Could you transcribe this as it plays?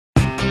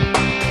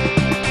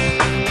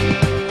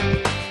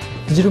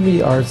Digital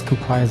media arts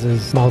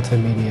comprises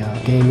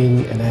multimedia,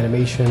 gaming and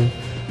animation,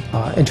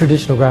 and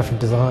traditional graphic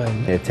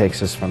design. It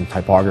takes us from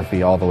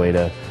typography all the way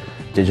to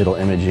digital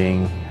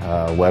imaging,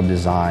 web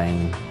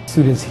design.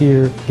 Students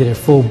here get a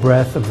full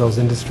breadth of those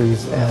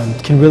industries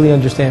and can really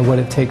understand what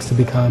it takes to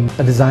become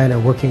a designer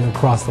working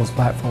across those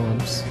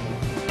platforms.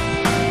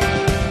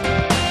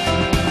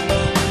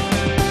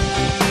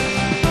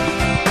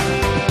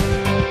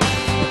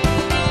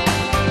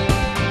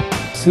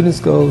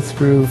 Students go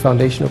through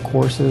foundational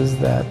courses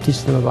that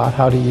teach them about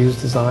how to use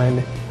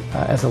design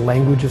as a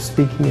language of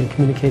speaking and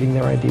communicating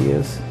their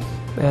ideas.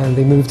 And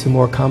they move to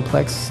more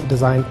complex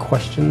design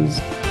questions.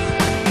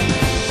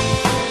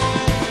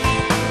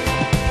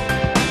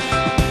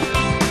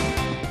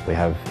 We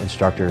have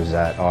instructors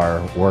that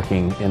are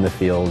working in the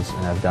fields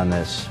and have done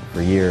this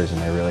for years,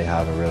 and they really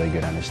have a really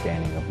good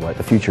understanding of what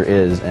the future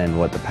is and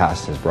what the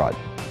past has brought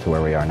to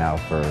where we are now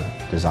for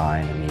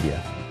design and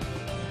media.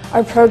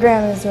 Our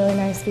program is really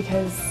nice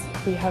because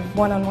we have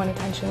one-on-one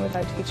attention with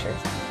our teachers.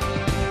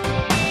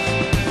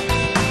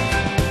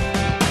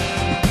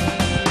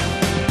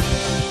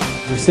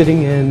 We're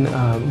sitting in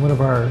one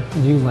of our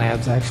new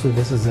labs. Actually,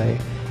 this is a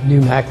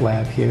new Mac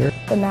lab here.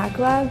 The Mac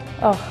lab?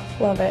 Oh,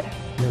 love it.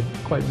 They're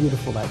quite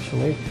beautiful,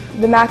 actually.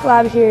 The Mac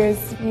lab here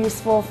is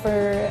useful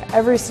for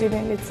every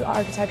student. It's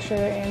architecture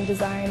and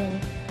design,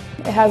 and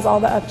it has all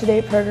the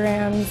up-to-date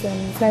programs,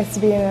 and it's nice to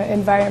be in an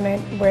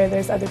environment where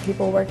there's other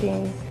people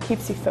working,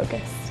 keeps you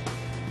focused.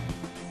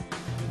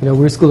 You know,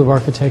 we're a School of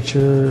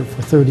Architecture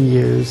for 30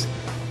 years,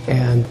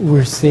 and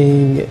we're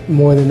seeing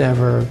more than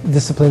ever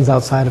disciplines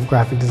outside of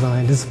graphic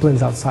design,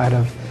 disciplines outside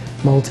of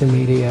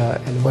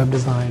multimedia and web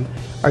design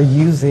are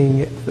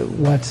using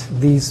what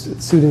these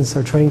students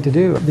are trained to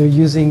do. They're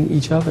using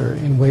each other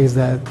in ways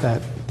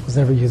that was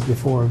never used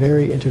before,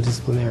 very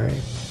interdisciplinary.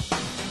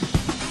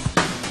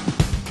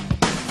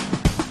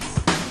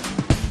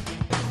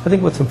 I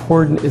think what's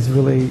important is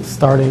really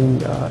starting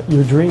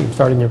your dream,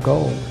 starting your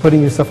goal, putting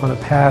yourself on a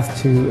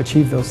path to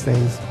achieve those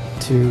things,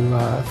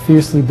 to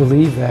fiercely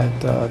believe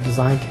that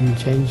design can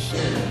change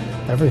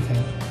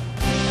everything.